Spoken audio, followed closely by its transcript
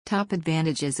Top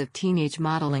advantages of teenage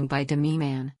modeling by Demi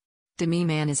Mann. Demi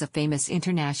Mann is a famous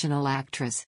international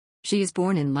actress. She is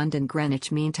born in London,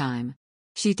 Greenwich Mean Time.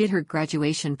 She did her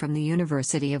graduation from the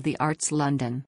University of the Arts London.